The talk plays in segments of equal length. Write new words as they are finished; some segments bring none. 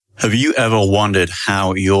Have you ever wondered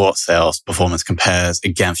how your sales performance compares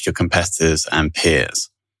against your competitors and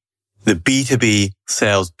peers? The B2B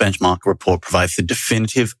Sales Benchmark Report provides the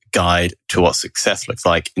definitive guide to what success looks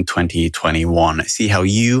like in 2021. See how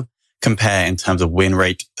you compare in terms of win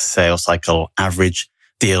rate, sales cycle, average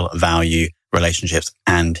deal value, relationships,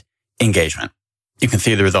 and engagement. You can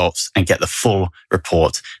see the results and get the full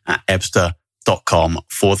report at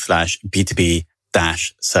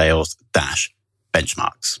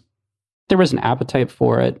ebsta.com/B2B-sales-benchmarks. There was an appetite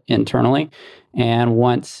for it internally. And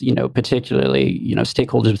once, particularly,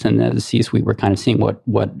 stakeholders within the C-suite were kind of seeing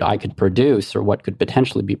what I could produce or what could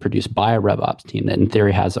potentially be produced by a RevOps team that in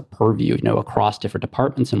theory has a purview, across different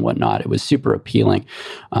departments and whatnot. It was super appealing,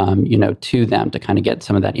 to them to kind of get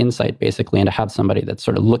some of that insight basically and to have somebody that's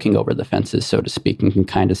sort of looking over the fences, so to speak, and can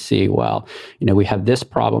kind of see, well, we have this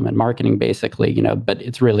problem in marketing basically, but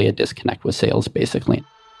it's really a disconnect with sales basically.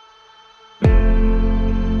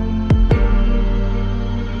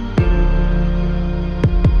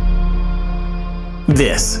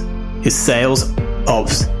 This is Sales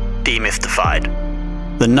Ops Demystified,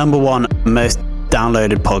 the number one most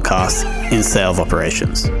downloaded podcast in sales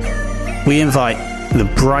operations. We invite the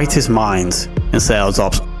brightest minds in sales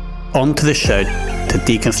ops onto the show to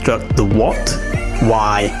deconstruct the what,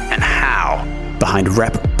 why, and how behind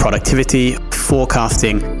rep productivity,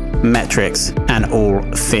 forecasting, metrics, and all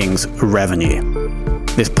things revenue.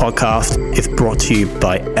 This podcast is brought to you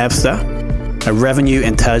by Ebsta, a revenue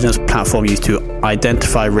intelligence platform used to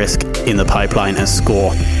identify risk in the pipeline and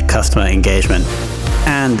score customer engagement,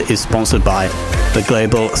 and is sponsored by the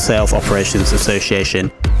Global Sales Operations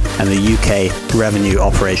Association and the UK Revenue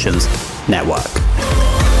Operations Network.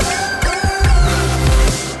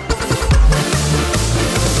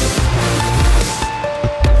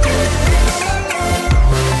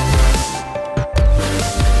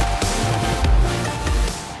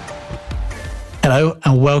 Hello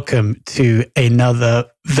and welcome to another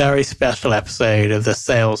very special episode of the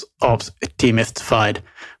Sales Ops Demystified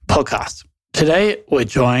podcast. Today, we're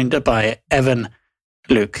joined by Evan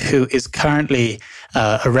Luke, who is currently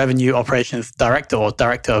a Revenue Operations Director or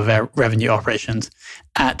Director of Revenue Operations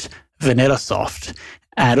at VanillaSoft,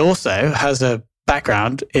 and also has a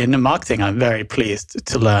background in marketing. I'm very pleased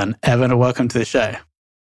to learn. Evan, welcome to the show.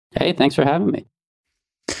 Hey, thanks for having me.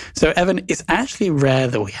 So, Evan, it's actually rare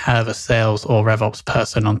that we have a sales or RevOps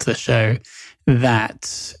person onto the show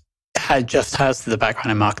that has the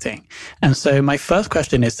background in marketing. And so my first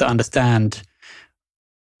question is to understand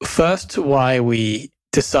first why we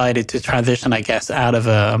decided to transition, I guess, out of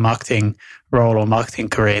a marketing role or marketing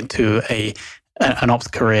career into an ops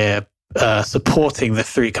career supporting the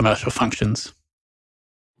three commercial functions.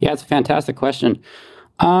 Yeah, it's a fantastic question.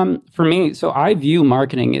 For me, so I view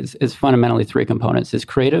marketing as fundamentally three components. It's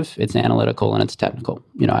creative, it's analytical, and it's technical,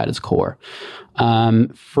 at its core.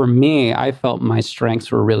 For me, I felt my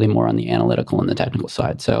strengths were really more on the analytical and the technical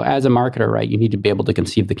side. So as a marketer, right, you need to be able to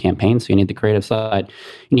conceive the campaign. So you need the creative side.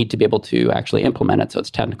 You need to be able to actually implement it. So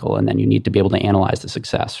it's technical. And then you need to be able to analyze the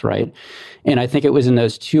success, right? And I think it was in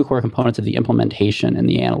those two core components of the implementation and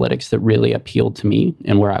the analytics that really appealed to me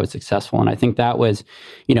and where I was successful. And I think that was,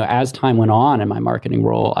 as time went on in my marketing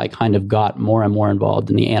role, I kind of got more and more involved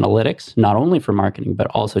in the analytics, not only for marketing, but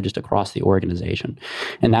also just across the organization.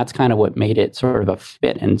 And that's kind of what made it sort of a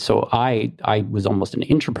fit. And so I was almost an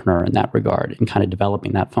entrepreneur in that regard and kind of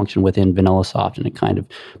developing that function within VanillaSoft, and it kind of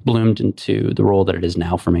bloomed into the role that it is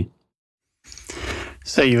now for me.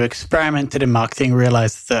 So you experimented in marketing,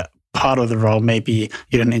 realized that part of the role maybe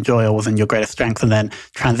you didn't enjoy or wasn't your greatest strength, and then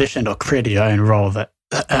transitioned or created your own role that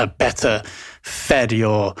better fed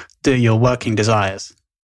your working desires.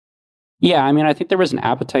 Yeah, I think there was an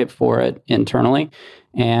appetite for it internally.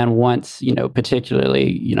 And once,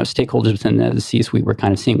 particularly, stakeholders within the C-suite were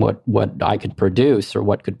kind of seeing what I could produce or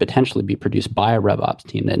what could potentially be produced by a RevOps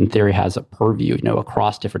team that in theory has a purview,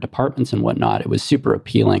 across different departments and whatnot. It was super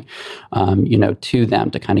appealing, to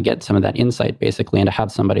them to kind of get some of that insight basically and to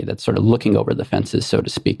have somebody that's sort of looking over the fences, so to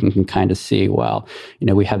speak, and can kind of see, well,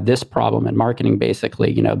 we have this problem in marketing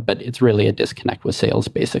basically, but it's really a disconnect with sales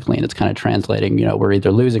basically. And it's kind of translating, we're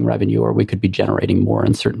either losing revenue or we could be generating more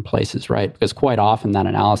in certain places, right? Because quite often that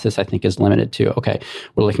analysis, I think, is limited to, okay,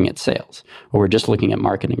 we're looking at sales, or we're just looking at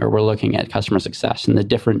marketing, or we're looking at customer success and the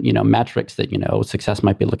different, metrics that, success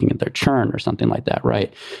might be looking at their churn or something like that,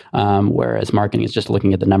 right? Whereas marketing is just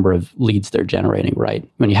looking at the number of leads they're generating, right?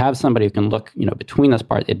 When you have somebody who can look, between this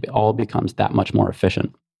part, it all becomes that much more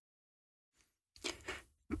efficient.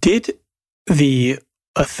 Did the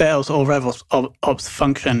sales or RevOps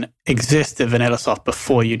function exist at VanillaSoft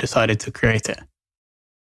before you decided to create it?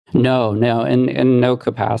 No, in no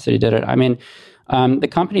capacity did it. The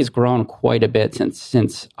company's grown quite a bit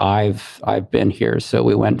since I've been here. So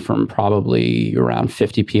we went from probably around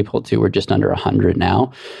 50 people to we're just under 100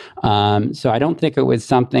 now. So I don't think it was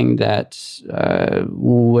something that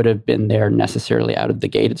would have been there necessarily out of the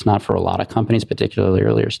gate. It's not for a lot of companies, particularly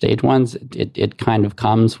earlier stage ones. It kind of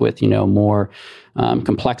comes with more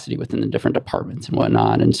complexity within the different departments and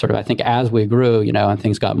whatnot. And sort of, I think as we grew, and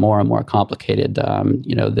things got more and more complicated,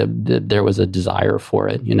 there was a desire for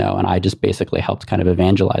it, and I just basically helped kind of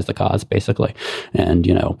evangelize the cause, basically, and,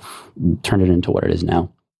 turn it into what it is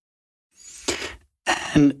now.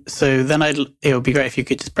 And so then it would be great if you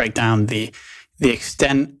could just break down the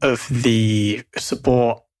extent of the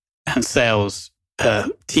support and sales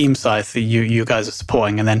team size that you guys are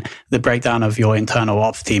supporting, and then the breakdown of your internal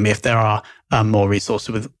ops team if there are more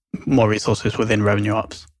resources within revenue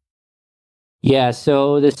ops. Yeah,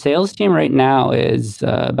 so the sales team right now is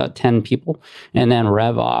about 10 people, and then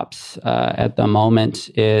RevOps at the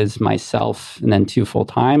moment is myself and then 2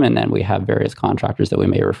 full-time, and then we have various contractors that we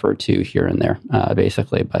may refer to here and there,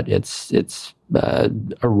 basically. But it's a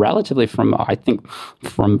relatively, from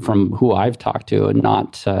who I've talked to,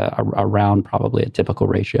 not around probably a typical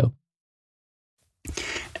ratio.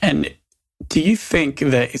 And do you think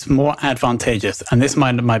that it's more advantageous, and this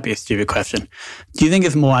might be a stupid question, do you think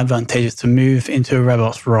it's more advantageous to move into a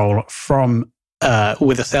RevOps role from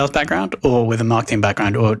with a sales background or with a marketing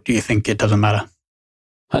background, or do you think it doesn't matter?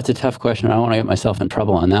 That's a tough question. I don't want to get myself in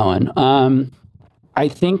trouble on that one. I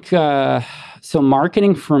think, so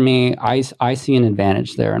marketing for me, I see an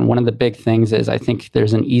advantage there. And one of the big things is I think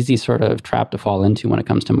there's an easy sort of trap to fall into when it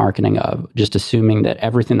comes to marketing of just assuming that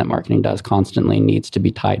everything that marketing does constantly needs to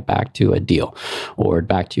be tied back to a deal or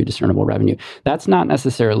back to discernible revenue. That's not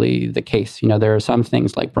necessarily the case. There are some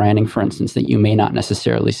things like branding, for instance, that you may not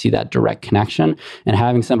necessarily see that direct connection. And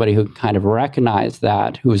having somebody who can kind of recognize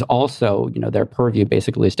that, who's also, their purview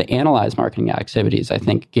basically is to analyze marketing activities, I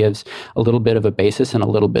think gives a little bit of a basis and a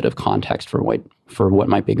little bit of context for what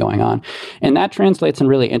might be going on. And that translates in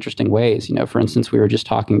really interesting ways. For instance, we were just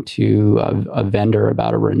talking to a vendor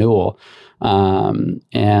about a renewal. In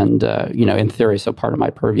theory, so part of my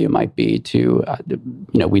purview might be to,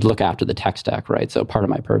 we look after the tech stack, right? So part of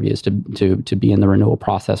my purview is to be in the renewal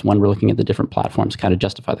process when we're looking at the different platforms, kind of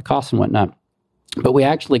justify the costs and whatnot. But we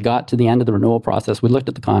actually got to the end of the renewal process. We looked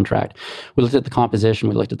at the contract, we looked at the composition,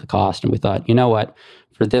 we looked at the cost, and we thought, you know what?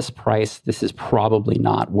 For this price, this is probably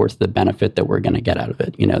not worth the benefit that we're going to get out of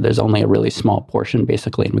it. There's only a really small portion,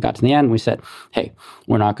 basically. And we got to the end, and we said, hey,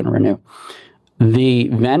 we're not going to renew. The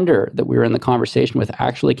vendor that we were in the conversation with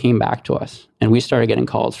actually came back to us, and we started getting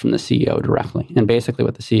calls from the CEO directly. And basically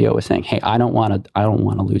what the CEO was saying, hey, I don't want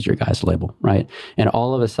to lose your guys' label, right? And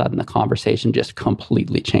all of a sudden the conversation just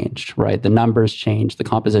completely changed, right? The numbers changed, the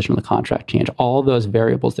composition of the contract changed. All those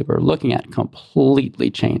variables that we were looking at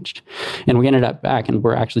completely changed. And we ended up back, and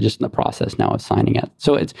we're actually just in the process now of signing it.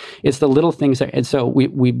 So it's the little things that, and so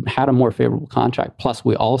we had a more favorable contract, plus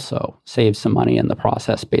we also saved some money in the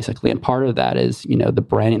process, basically. And part of that is, the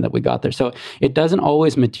branding that we got there. So it doesn't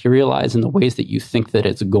always materialize in the ways that you think that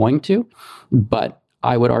it's going to, but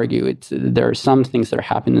I would argue there are some things that are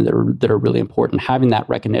happening that are really important. Having that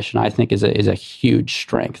recognition, I think, is a huge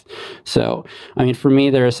strength. So, for me,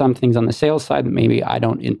 there are some things on the sales side that maybe I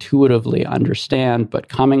don't intuitively understand, but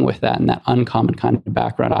coming with that and that uncommon kind of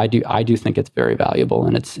background, I do think it's very valuable,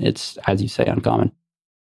 and it's as you say, uncommon.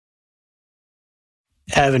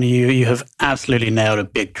 Evan, you have absolutely nailed a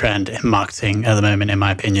big trend in marketing at the moment, in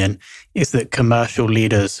my opinion, is that commercial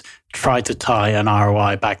leaders try to tie an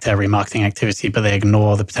ROI back to every marketing activity, but they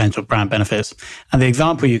ignore the potential brand benefits. And the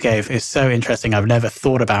example you gave is so interesting. I've never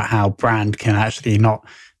thought about how brand can actually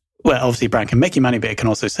obviously brand can make you money, but it can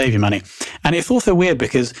also save you money. And it's also weird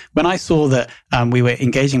because when I saw that we were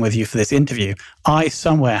engaging with you for this interview, I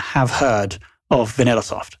somewhere have heard of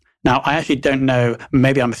VanillaSoft. Now, I actually don't know,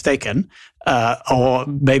 maybe I'm mistaken, or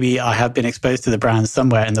maybe I have been exposed to the brand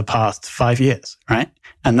somewhere in the past 5 years, right?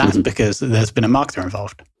 And that's because there's been a marketer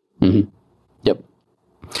involved. Mm-hmm. Yep.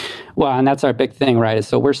 Well, and that's our big thing, right?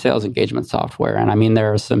 So we're sales engagement software. And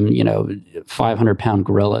there are some, 500-pound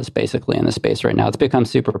gorillas basically in the space right now. It's become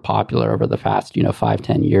super popular over the past,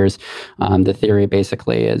 5-10 years. The theory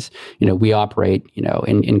basically is, we operate,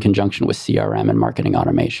 in conjunction with CRM and marketing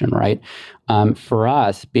automation, right? For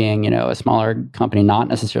us, being, a smaller company, not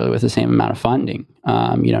necessarily with the same amount of funding,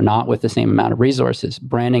 not with the same amount of resources,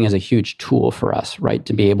 branding is a huge tool for us, right?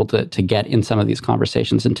 To be able to get in some of these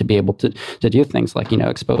conversations and to be able to do things like,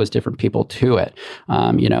 expose different people to it,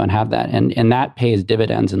 and have that. And that pays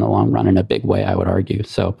dividends in the long run in a big way, I would argue.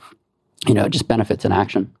 So, just benefits in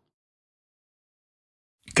action.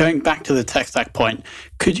 Going back to the tech stack point,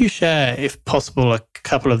 could you share, if possible, a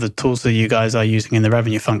couple of the tools that you guys are using in the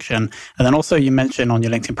revenue function? And then also you mentioned on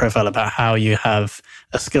your LinkedIn profile about how you have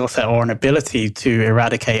a skill set or an ability to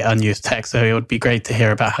eradicate unused tech. So it would be great to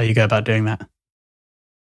hear about how you go about doing that.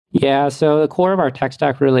 Yeah, so the core of our tech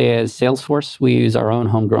stack really is Salesforce. We use our own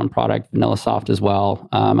homegrown product, VanillaSoft, as well.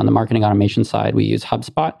 On the marketing automation side, we use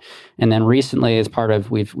HubSpot. And then recently, as part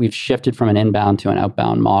of, we've shifted from an inbound to an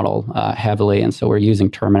outbound model heavily. And so we're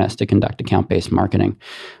using Terminus to conduct account-based marketing.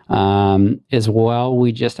 As well,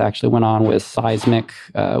 we just actually went on with Seismic.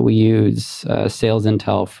 We use Sales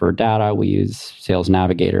Intel for data. We use Sales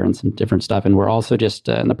Navigator and some different stuff. And we're also just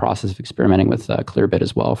in the process of experimenting with Clearbit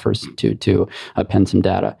as well to append some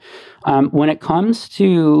data. When it comes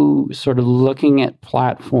to sort of looking at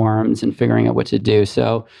platforms and figuring out what to do,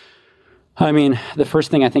 so I mean, the first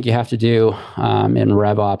thing I think you have to do in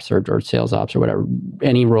RevOps or sales ops or whatever,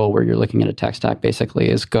 any role where you're looking at a tech stack basically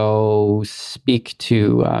is go speak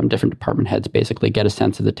to different department heads, basically get a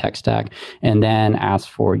sense of the tech stack, and then ask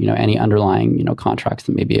for, any underlying, contracts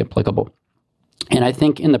that may be applicable. And I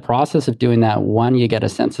think in the process of doing that, one, you get a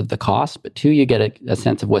sense of the cost, but two, you get a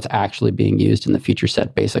sense of what's actually being used in the feature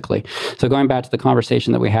set, basically. So going back to the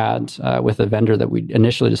conversation that we had with a vendor that we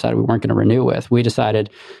initially decided we weren't going to renew with, we decided,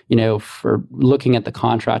 for looking at the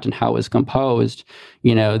contract and how it was composed,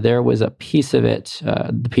 there was a piece of it,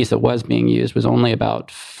 the piece that was being used was only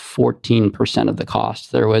about 14% of the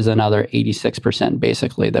cost. There was another 86%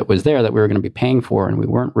 basically that was there that we were going to be paying for, and we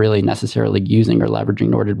weren't really necessarily using or leveraging,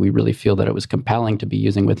 nor did we really feel that it was compelling to be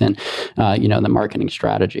using within, the marketing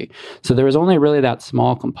strategy. So there was only really that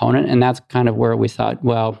small component, and that's kind of where we thought,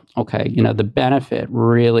 well, okay, the benefit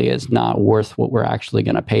really is not worth what we're actually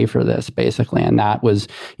going to pay for this, basically, and that was,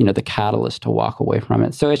 the catalyst to walk away from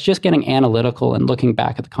it. So it's just getting analytical and looking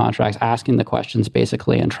back at the contracts, asking the questions,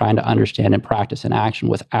 basically, and trying to understand and practice in action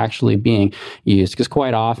what's actually being used. Because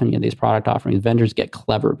quite often, these product offerings, vendors get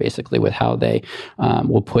clever, basically, with how they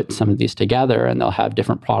will put some of these together, and they'll have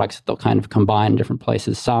different products that they'll kind of combine in different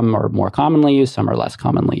places. Some are more commonly used, some are less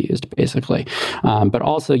commonly used, basically. But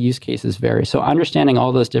also use cases vary. So understanding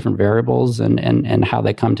all those different variables and how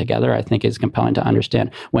they come together, I think is compelling to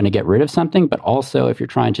understand when to get rid of something, but also if you're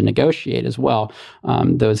trying to negotiate as well,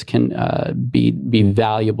 those can be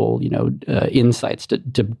valuable, insights to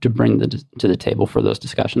bring to the table for those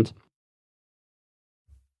discussions.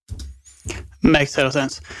 Makes total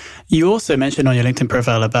sense. You also mentioned on your LinkedIn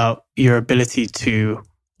profile about your ability to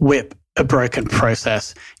whip a broken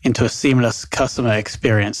process into a seamless customer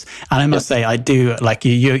experience. And I must say, I do, like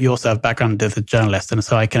you also have background as a journalist, and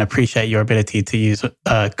so I can appreciate your ability to use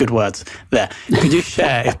good words there. Could you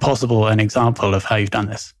share, if possible, an example of how you've done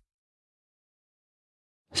this?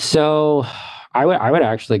 So I would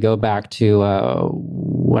actually go back to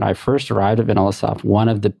when I first arrived at VanillaSoft. One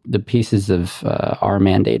of the pieces of our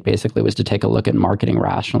mandate basically was to take a look at marketing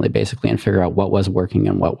rationally, basically, and figure out what was working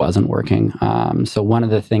and what wasn't working. So one of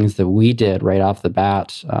the things that we did right off the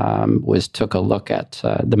bat was took a look at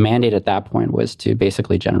the mandate at that point was to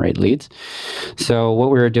basically generate leads. So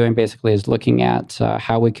what we were doing basically is looking at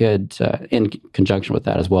how we could, in conjunction with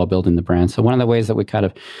that as well, building the brand. So one of the ways that we kind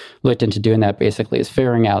of looked into doing that basically is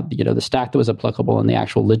figuring out, the stack that was applicable and the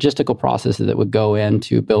actual logistical processes that would go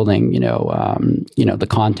into building, the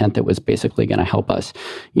content that was basically going to help us,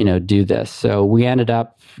 do this. So we ended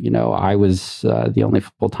up, I was the only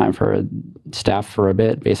full-time staff for a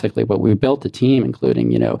bit, basically, but we built a team,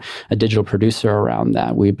 including, a digital producer around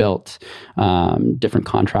that. We built different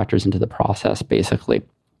contractors into the process, basically,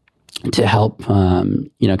 to help,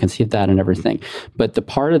 conceive that and everything. But the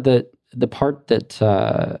part that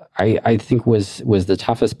I think was the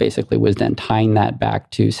toughest, basically, was then tying that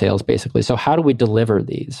back to sales, basically. So how do we deliver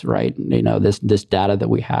these, right? This data that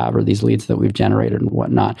we have, or these leads that we've generated and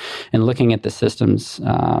whatnot, and looking at the systems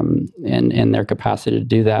and their capacity to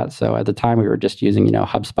do that. So at the time, we were just using,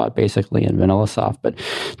 HubSpot, basically, and VanillaSoft, but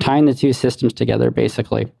tying the two systems together,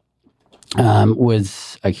 basically,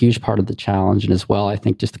 was a huge part of the challenge. And as well, I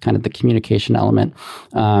think just the communication element.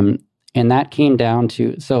 And that came down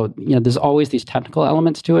to, so, there's always these technical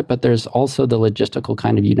elements to it, but there's also the logistical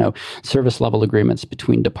kind of, service level agreements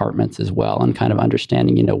between departments as well, and kind of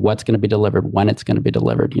understanding, what's going to be delivered, when it's going to be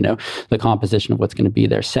delivered, the composition of what's going to be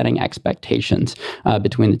there, setting expectations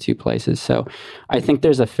between the two places. So I think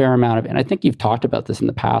there's a fair amount of, and I think you've talked about this in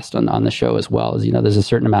the past on the show as well, as, there's a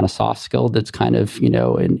certain amount of soft skill that's kind of,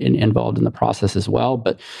 involved in the process as well,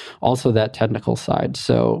 but also that technical side.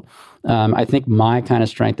 So I think my kind of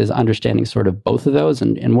strength is understanding sort of both of those.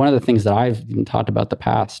 And one of the things that I've even talked about the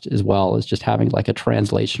past as well is just having like a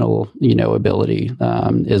translational, ability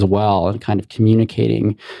as well, and kind of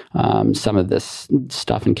communicating some of this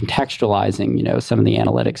stuff and contextualizing, some of the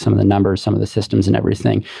analytics, some of the numbers, some of the systems and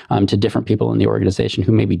everything to different people in the organization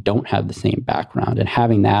who maybe don't have the same background. And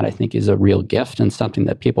having that, I think, is a real gift and something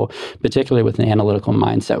that people, particularly with an analytical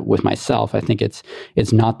mindset, with myself, I think it's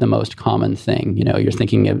not the most common thing. You're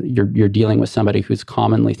thinking of, you're dealing with somebody who's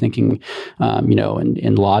commonly thinking,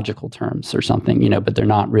 in logical terms or something, but they're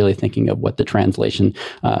not really thinking of what the translation,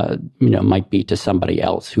 might be to somebody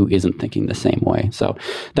else who isn't thinking the same way. So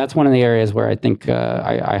that's one of the areas where I think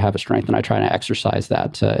I have a strength, and I try to exercise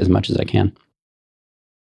that as much as I can.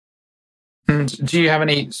 And do you have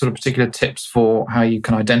any sort of particular tips for how you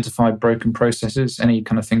can identify broken processes? Any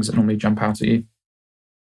kind of things that normally jump out at you?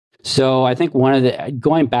 So I think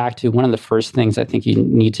going back to one of the first things I think you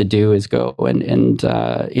need to do is go and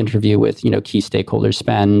interview with, key stakeholders,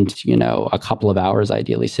 spend, a couple of hours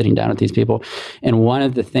ideally sitting down with these people. And one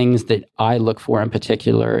of the things that I look for in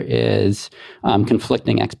particular is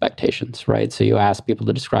conflicting expectations, right? So you ask people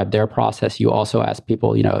to describe their process. You also ask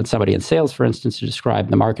people, somebody in sales, for instance, to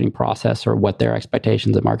describe the marketing process or what their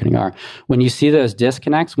expectations of marketing are. When you see those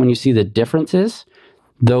disconnects, when you see the differences,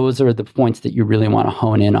 those are the points that you really want to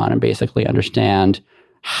hone in on and basically understand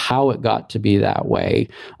how it got to be that way,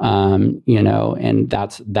 and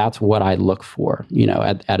that's what I look for,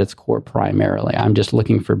 at its core primarily. I'm just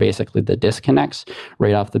looking for basically the disconnects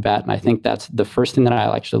right off the bat, and I think that's the first thing that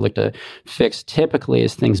I actually look to fix typically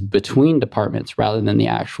is things between departments rather than the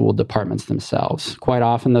actual departments themselves. Quite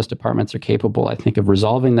often those departments are capable, I think, of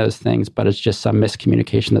resolving those things, but it's just some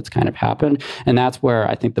miscommunication that's kind of happened, and that's where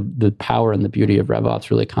I think the power and the beauty of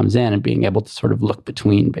RevOps really comes in, and being able to sort of look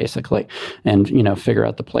between basically and, figure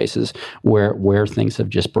out the places where things have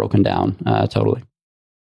just broken down totally.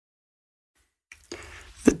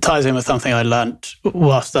 It ties in with something I learned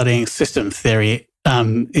while studying system theory.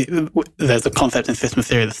 There's a concept in system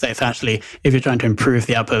theory that states actually, if you're trying to improve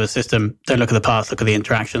the output of a system, don't look at the parts, look at the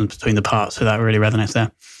interactions between the parts. So that really resonates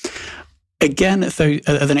there. Again, so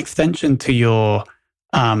as an extension to your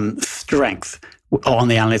strength on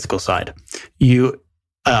the analytical side, you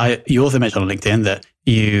also mentioned on LinkedIn that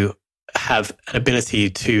you have an ability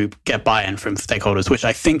to get buy-in from stakeholders, which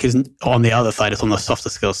I think is on the other side, it's on the softer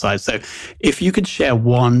skills side. So if you could share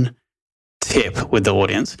one tip with the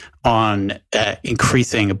audience on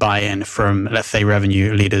increasing buy-in from, let's say,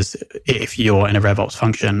 revenue leaders, if you're in a RevOps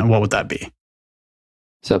function, what would that be?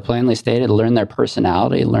 So plainly stated, learn their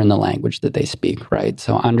personality, learn the language that they speak, right?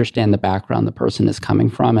 So understand the background the person is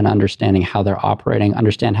coming from and understanding how they're operating,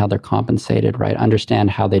 understand how they're compensated, right?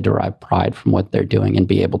 Understand how they derive pride from what they're doing and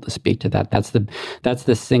be able to speak to that. That's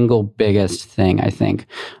the single biggest thing, I think,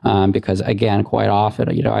 because again, quite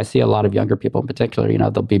often, I see a lot of younger people in particular,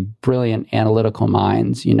 they'll be brilliant analytical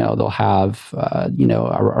minds, they'll have, a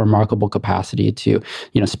remarkable capacity to,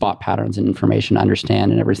 spot patterns and information,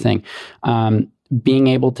 understand and everything. Being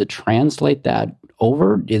able to translate that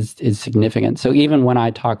over is significant. So even when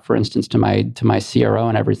I talk, for instance, to my CRO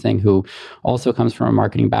and everything, who also comes from a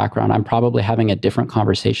marketing background, I'm probably having a different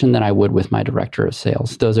conversation than I would with my director of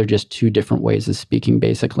sales. Those are just two different ways of speaking,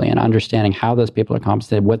 basically, and understanding how those people are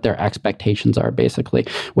compensated, what their expectations are, basically,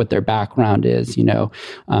 what their background is,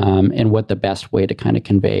 and what the best way to kind of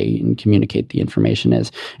convey and communicate the information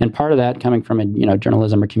is. And part of that coming from a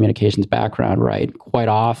journalism or communications background, right? Quite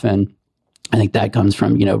often, I think that comes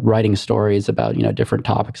from, writing stories about, different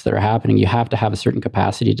topics that are happening. You have to have a certain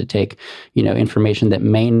capacity to take, information that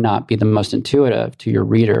may not be the most intuitive to your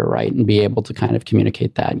reader, right? And be able to kind of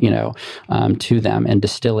communicate that, to them and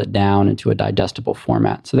distill it down into a digestible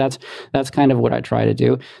format. So that's kind of what I try to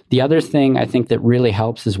do. The other thing I think that really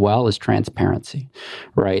helps as well is transparency,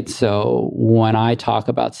 right? So when I talk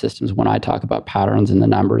about systems, when I talk about patterns and the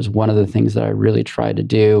numbers, one of the things that I really try to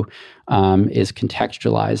do is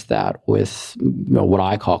contextualize that with what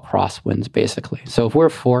I call crosswinds, basically. So if we're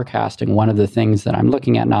forecasting, one of the things that I'm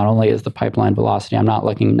looking at not only is the pipeline velocity, I'm not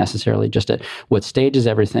looking necessarily just at what stages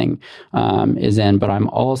everything is in, but I'm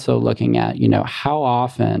also looking at, how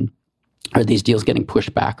often are these deals getting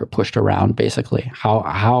pushed back or pushed around, basically? How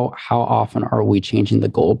often are we changing the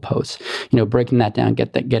goalposts? Breaking that down,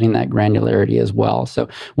 getting that granularity as well. So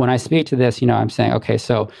when I speak to this, I'm saying, okay,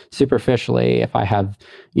 so superficially, if I have,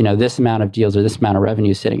 this amount of deals or this amount of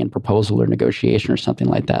revenue sitting in proposal or negotiation or something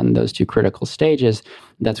like that in those two critical stages,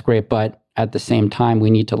 that's great. But at the same time, we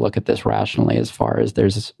need to look at this rationally as far as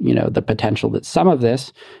there's, the potential that some of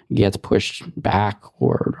this gets pushed back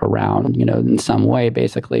or around, in some way,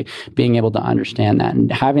 basically being able to understand that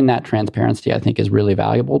and having that transparency, I think, is really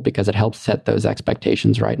valuable because it helps set those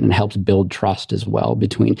expectations right and helps build trust as well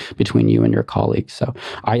between you and your colleagues. So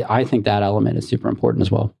I think that element is super important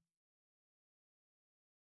as well.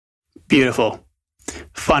 Beautiful.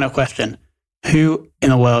 Final question. Who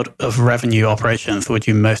in the world of revenue operations would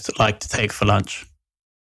you most like to take for lunch?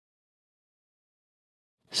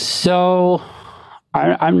 So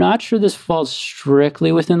I'm not sure this falls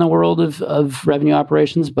strictly within the world of revenue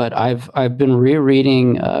operations, but I've been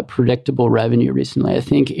rereading Predictable Revenue recently. I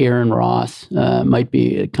think Aaron Ross might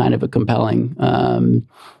be kind of a compelling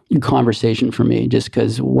conversation for me, just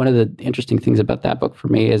because one of the interesting things about that book for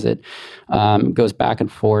me is it goes back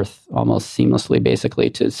and forth almost seamlessly, basically,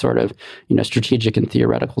 to sort of strategic and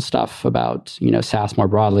theoretical stuff about SaaS more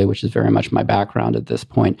broadly, which is very much my background at this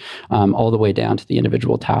point, all the way down to the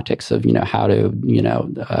individual tactics of how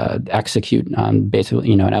to execute on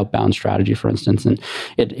basically an outbound strategy, for instance. And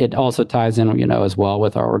it also ties in as well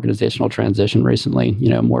with our organizational transition recently,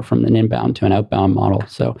 more from an inbound to an outbound model.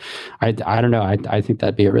 So I don't know. I think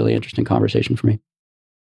that'd be a really interesting conversation for me.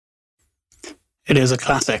 It is a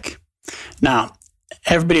classic. Now,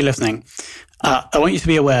 everybody listening, I want you to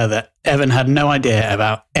be aware that Evan had no idea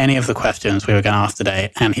about any of the questions we were going to ask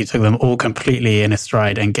today, and he took them all completely in his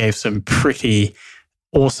stride and gave some pretty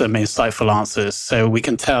awesome, insightful answers. So we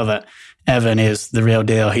can tell that Evan is the real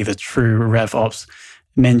deal. He's a true RevOps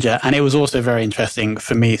ninja. And it was also very interesting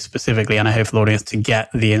for me specifically, and I hope for the audience, to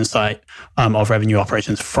get the insight of revenue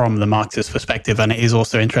operations from the marketer's perspective. And it is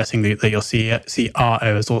also interesting that your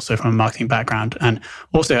CRO is also from a marketing background, and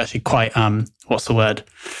also actually quite,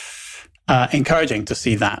 encouraging to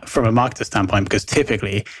see that from a marketer standpoint, because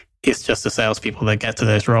typically it's just the salespeople that get to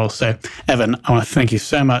those roles. So Evan, I want to thank you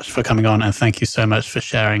so much for coming on, and thank you so much for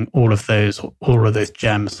sharing all of those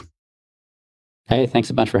gems. Hey, thanks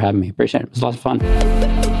a bunch for having me. Appreciate it. It was lots of fun.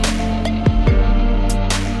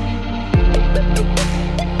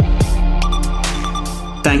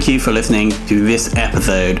 Thank you for listening to this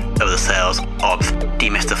episode of the Sales Ops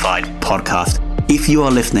Demystified podcast. If you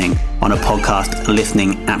are listening on a podcast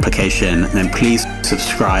listening application, then please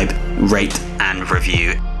subscribe, rate, and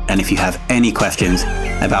review. And if you have any questions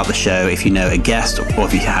about the show, if you know a guest, or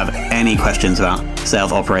if you have any questions about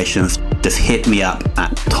sales operations, just hit me up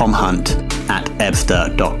at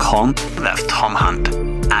tomhunt@ebster.com. That's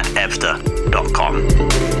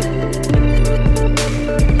tomhunt@ebster.com.